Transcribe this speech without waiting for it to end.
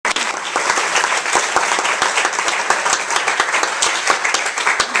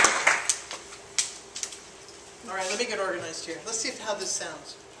organized here. Let's see how this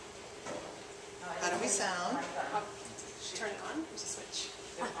sounds. How do we sound? Turn it on. There's a switch.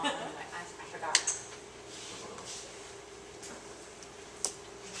 I forgot.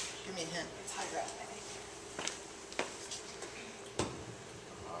 Give me a hint. It's high rep, I think.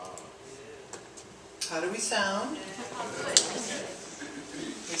 How do we sound?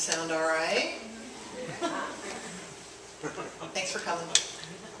 We sound all right? Thanks for coming.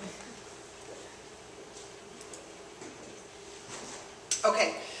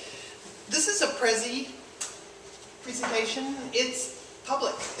 Okay, this is a Prezi presentation. It's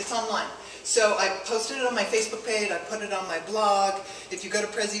public, it's online. So I posted it on my Facebook page, I put it on my blog. If you go to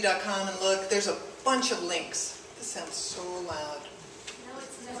Prezi.com and look, there's a bunch of links. This sounds so loud. No,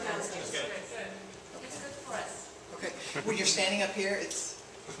 it's good. It's good for us. Okay, when you're standing up here, it's,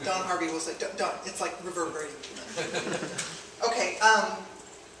 Don Harvey was like, don't, it's like reverberating. Okay,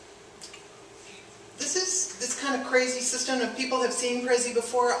 this is this kind of crazy system. If people have seen Prezi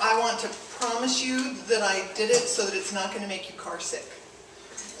before, I want to promise you that I did it so that it's not going to make you car sick.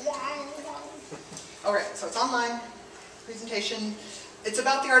 Alright, so it's online presentation. It's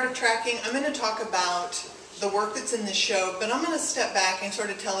about the art of tracking. I'm going to talk about the work that's in this show, but I'm going to step back and sort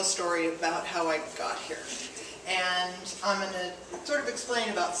of tell a story about how I got here. And I'm going to sort of explain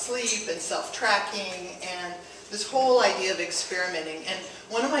about sleep and self-tracking and this whole idea of experimenting. And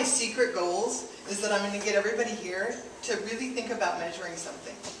one of my secret goals is that I'm going to get everybody here to really think about measuring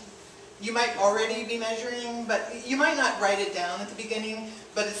something. You might already be measuring, but you might not write it down at the beginning,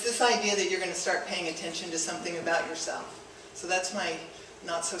 but it's this idea that you're going to start paying attention to something about yourself. So that's my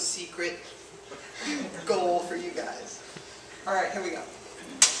not so secret goal for you guys. All right, here we go.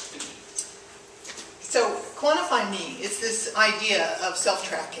 So Quantify Me is this idea of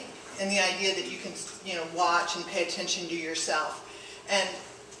self-tracking and the idea that you can, watch and pay attention to yourself. And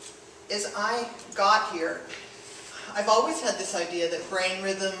as I got here, I've always had this idea that brain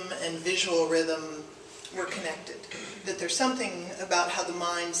rhythm and visual rhythm were connected. That there's something about how the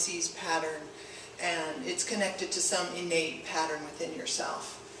mind sees pattern, and it's connected to some innate pattern within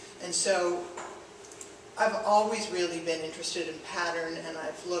yourself. And so I've always really been interested in pattern, and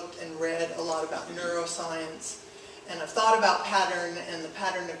I've looked and read a lot about neuroscience, and I've thought about pattern and the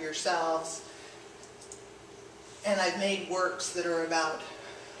pattern of yourselves, and I've made works that are about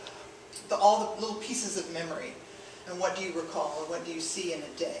all the little pieces of memory, and what do you recall, and what do you see in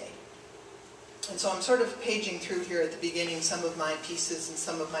a day. And so I'm sort of paging through here at the beginning some of my pieces and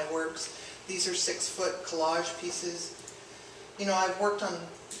some of my works. These are 6-foot collage pieces. I've worked on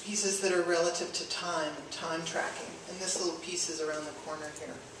pieces that are relative to time and time tracking, and this little piece is around the corner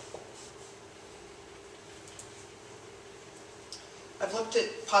here. I've looked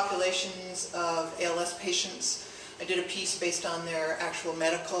at populations of ALS patients. I did a piece based on their actual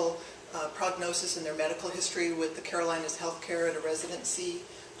medical prognosis and their medical history with the Carolinas Healthcare at a residency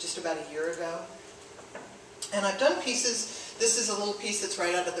just about a year ago. And I've done pieces, this is a little piece that's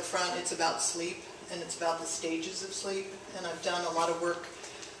right out of the front, it's about sleep, and it's about the stages of sleep. And I've done a lot of work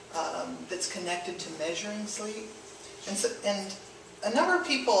that's connected to measuring sleep. And a number of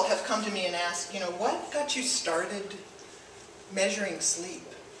people have come to me and asked, what got you started measuring sleep?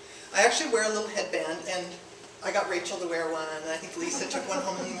 I actually wear a little headband, and I got Rachel to wear one, and I think Lisa took one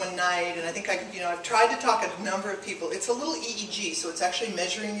home one night, and I think I've tried to talk to a number of people. It's a little EEG, so it's actually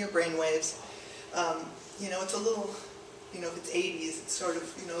measuring your brain waves. It's a little, if it's 80s, it's sort of,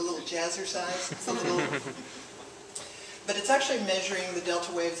 a little jazzercise. It's a little, but it's actually measuring the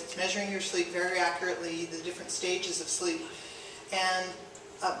delta waves. It's measuring your sleep very accurately, the different stages of sleep. And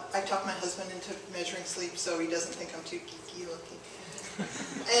I talked my husband into measuring sleep so he doesn't think I'm too geeky looking.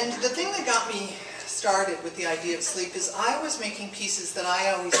 And the thing that got me started with the idea of sleep is I was making pieces that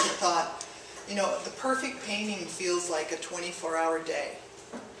I always had thought, the perfect painting feels like a 24-hour day,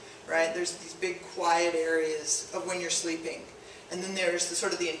 right? There's these big quiet areas of when you're sleeping, and then there's the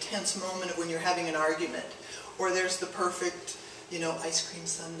sort of the intense moment of when you're having an argument, or there's the perfect, ice cream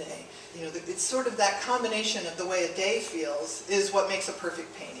sundae. It's sort of that combination of the way a day feels is what makes a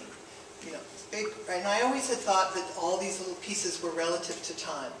perfect painting. It's big, right? And I always had thought that all these little pieces were relative to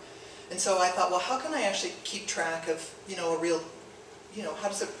time. And so I thought, well, how can I actually keep track of, a real, how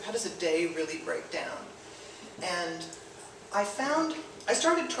does a day really break down? And I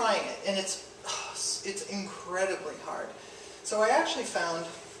started trying it, and it's incredibly hard. So I actually found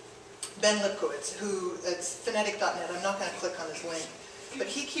Ben Lipkowitz, who, it's phonetic.net, I'm not going to click on his link, but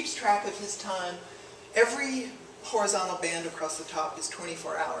he keeps track of his time. Every horizontal band across the top is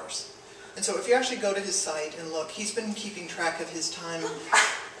 24 hours. And so if you actually go to his site and look, he's been keeping track of his time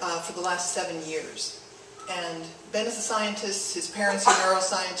for the last 7 years. And Ben is a scientist, his parents are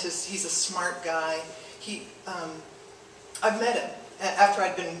neuroscientists, he's a smart guy. I've met him after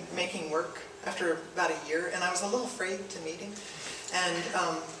I'd been making work, after about a year, and I was a little afraid to meet him. And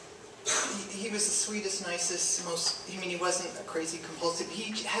he was the sweetest, nicest, he wasn't a crazy compulsive.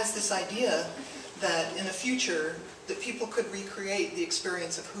 He has this idea that in the future, that people could recreate the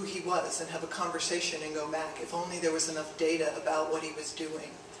experience of who he was and have a conversation and go back, if only there was enough data about what he was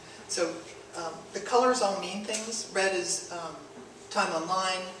doing. So the colors all mean things. Red is time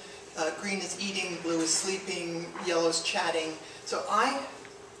online, green is eating, blue is sleeping, yellow is chatting. So I,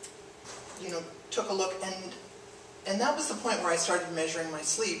 took a look, and that was the point where I started measuring my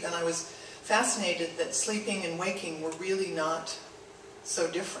sleep, and I was fascinated that sleeping and waking were really not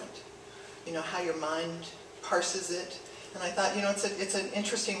so different. How your mind parses it. And I thought, it's an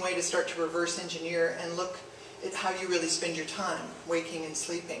interesting way to start to reverse engineer and look at how you really spend your time, waking and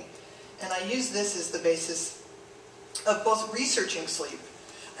sleeping. And I use this as the basis of both researching sleep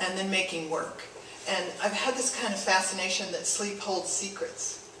and then making work. And I've had this kind of fascination that sleep holds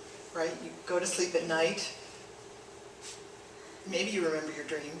secrets, right? You go to sleep at night, maybe you remember your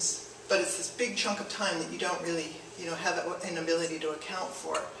dreams, but it's this big chunk of time that you don't really, have an ability to account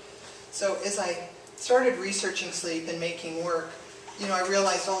for. So as I started researching sleep and making work, I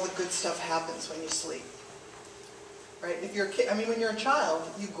realized all the good stuff happens when you sleep. Right? If you're a kid, when you're a child,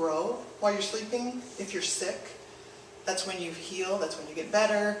 you grow while you're sleeping. If you're sick, that's when you heal, that's when you get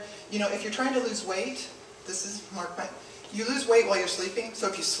better. If you're trying to lose weight, you lose weight while you're sleeping, so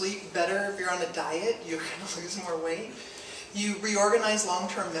if you sleep better, if you're on a diet, you're going to lose more weight. You reorganize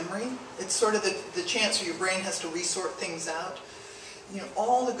long-term memory. It's sort of the chance where your brain has to resort things out.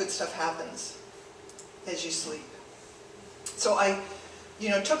 All the good stuff happens as you sleep. So I,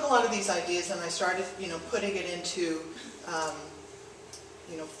 took a lot of these ideas and I started, putting it into,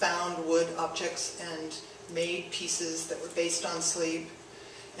 found wood objects and made pieces that were based on sleep.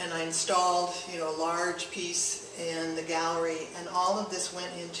 And I installed, a large piece in the gallery, and all of this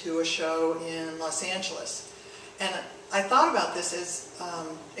went into a show in Los Angeles. And I thought about this as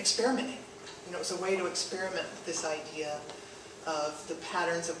experimenting. It was a way to experiment with this idea of the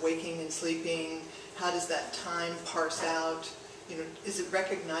patterns of waking and sleeping. How does that time parse out? Is it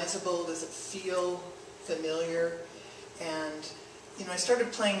recognizable? Does it feel familiar? And, I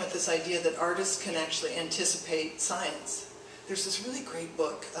started playing with this idea that artists can actually anticipate science. There's this really great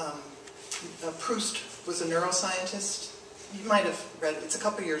book. Proust was a neuroscientist. You might have read it. It's a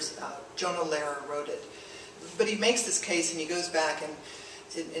couple years out. Jonah Lehrer wrote it. But he makes this case and he goes back and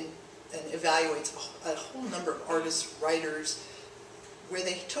evaluates a whole number of artists, writers, where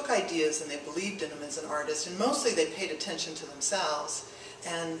they took ideas and they believed in them as an artist, and mostly they paid attention to themselves.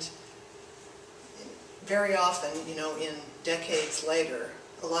 And very often, in decades later,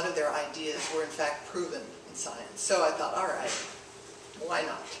 a lot of their ideas were in fact proven in science. So I thought, all right, why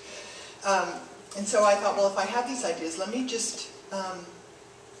not? And so I thought, well, if I have these ideas, let me just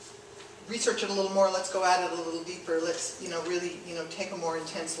research it a little more. Let's go at it a little deeper. Let's, really, take a more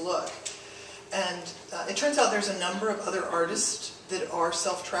intense look. And it turns out there's a number of other artists that are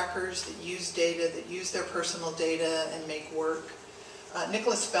self-trackers, that use data, that use their personal data and make work.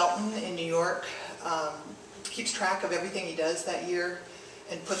 Nicholas Felton in New York keeps track of everything he does that year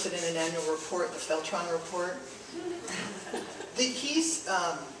and puts it in an annual report, the Feltron report. He's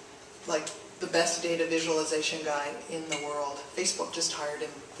like the best data visualization guy in the world. Facebook just hired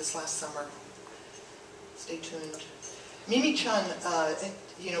him this last summer. Stay tuned. Mimi Chun,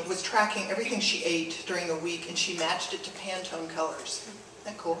 was tracking everything she ate during the week, and she matched it to Pantone colors. Isn't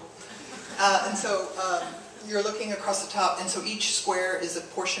that cool? And so you're looking across the top, and so each square is a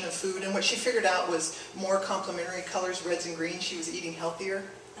portion of food, and what she figured out was more complementary colors, reds and greens. She was eating healthier.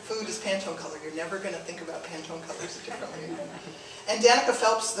 Food is Pantone color. You're never going to think about Pantone colors differently. And Danica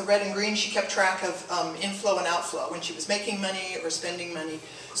Phelps, the red and green, she kept track of inflow and outflow when she was making money or spending money.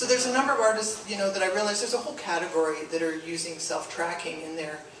 So there's a number of artists, that I realized there's a whole category that are using self-tracking in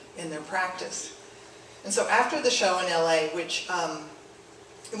their practice. And so after the show in LA, which I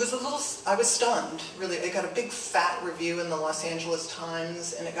was stunned, really. It got a big fat review in the Los Angeles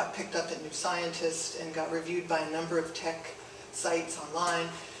Times, and it got picked up in New Scientist and got reviewed by a number of tech sites online.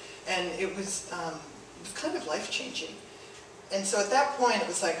 And it was kind of life-changing. And so at that point, it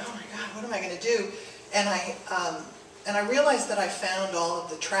was like, oh my God, what am I going to do? And I realized that I found all of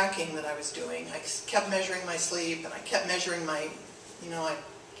the tracking that I was doing. I kept measuring my sleep, and I kept measuring my,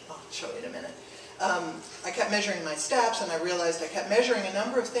 I'll show you in a minute. I kept measuring my steps, and I realized I kept measuring a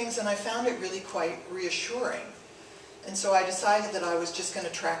number of things, and I found it really quite reassuring. And so I decided that I was just going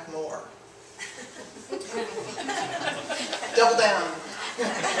to track more. Double down.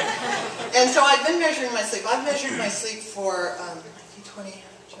 And so I've been measuring my sleep. I've measured my sleep for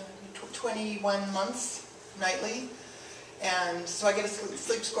 21 months nightly. And so I get a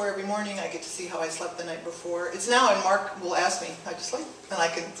sleep score every morning. I get to see how I slept the night before. It's now, and Mark will ask me, how'd you sleep? And I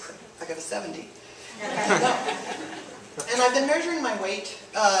got a 70. And I've been measuring my weight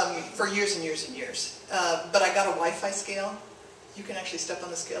for years and years and years. But I got a Wi-Fi scale. You can actually step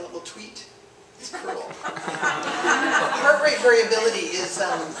on the scale, it will tweet. It's cruel. Heart rate variability is,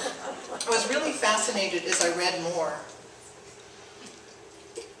 I was really fascinated as I read more.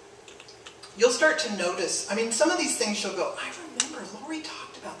 You'll start to notice, I mean, some of these things you'll go, I remember Laurie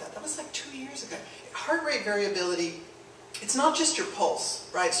talked about that. That was like 2 years ago. Heart rate variability, it's not just your pulse,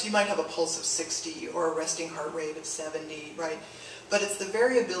 right? So you might have a pulse of 60 or a resting heart rate of 70, right? But it's the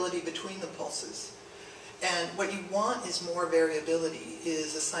variability between the pulses. And what you want is more variability,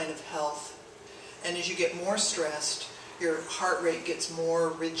 is a sign of health. And as you get more stressed, your heart rate gets more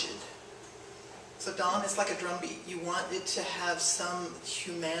rigid. So Dawn, it's like a drum beat. You want it to have some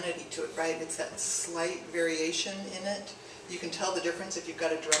humanity to it, right? It's that slight variation in it. You can tell the difference if you've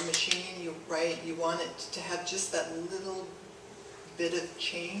got a drum machine, right? You want it to have just that little bit of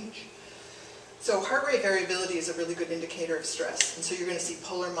change. So heart rate variability is a really good indicator of stress. And so you're going to see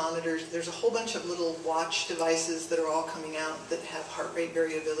polar monitors. There's a whole bunch of little watch devices that are all coming out that have heart rate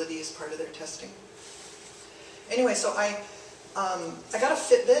variability as part of their testing. Anyway, so I got a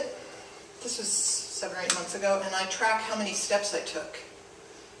Fitbit. This was 7 or 8 months ago, and I track how many steps I took.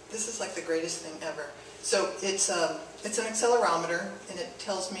 This is like the greatest thing ever. So it's an accelerometer, and it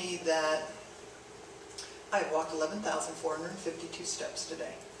tells me that I walked 11,452 steps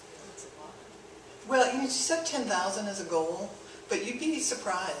today. Well, you set 10,000 as a goal, but you'd be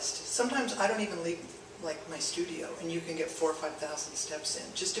surprised. Sometimes I don't even leave like my studio, and you can get 4,000 or 5,000 steps in,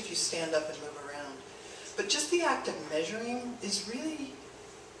 just if you stand up and move around. But just the act of measuring is really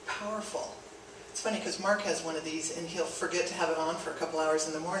powerful. It's funny because Mark has one of these and he'll forget to have it on for a couple hours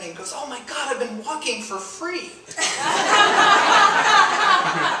in the morning and goes, oh my God, I've been walking for free.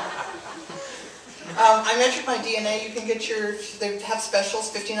 I measured my DNA. You can get they have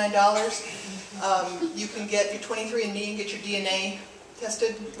specials, $59. You can get your 23andMe and get your DNA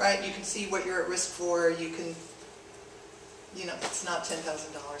tested, right? You can see what you're at risk for. You can, it's not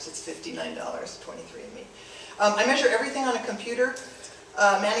 $10,000, it's $59, 23andMe. I measure everything on a computer.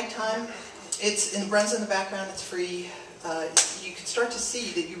 Manic time, it runs in the background, it's free. You can start to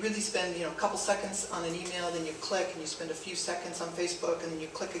see that you really spend a couple seconds on an email, then you click, and you spend a few seconds on Facebook, and then you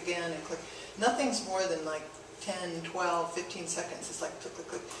click again and click. Nothing's more than like 10, 12, 15 seconds. It's like click, click,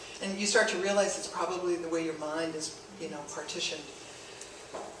 click. And you start to realize it's probably the way your mind is partitioned.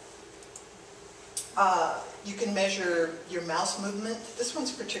 You can measure your mouse movement. This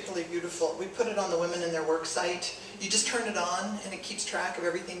one's particularly beautiful. We put it on the Women in Their Work site. You just turn it on and it keeps track of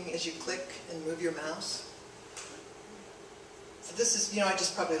everything as you click and move your mouse. So this is, I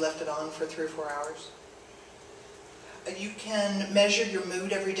just probably left it on for 3 or 4 hours. You can measure your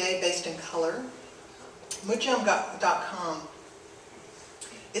mood every day based in color. Moodgem.com.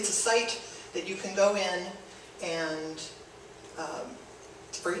 It's a site that you can go in and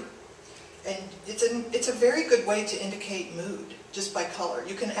it's free. And it's a very good way to indicate mood just by color.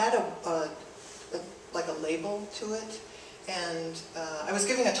 You can add like a label to it. And I was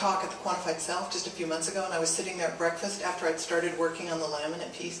giving a talk at the Quantify Self just a few months ago, and I was sitting there at breakfast after I'd started working on the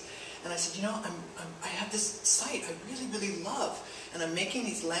laminate piece, and I said, I have this site I really, really love, and I'm making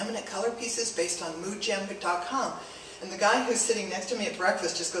these laminate color pieces based on moodgem.com. And the guy who's sitting next to me at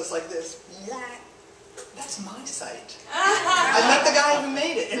breakfast just goes like this. That's my site. I met the guy who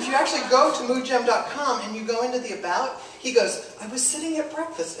made it. And if you actually go to moodgem.com and you go into the about, he goes, I was sitting at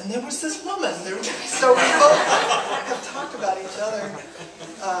breakfast and there was this woman. So we both have talked about each other.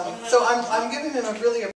 So I'm giving him a really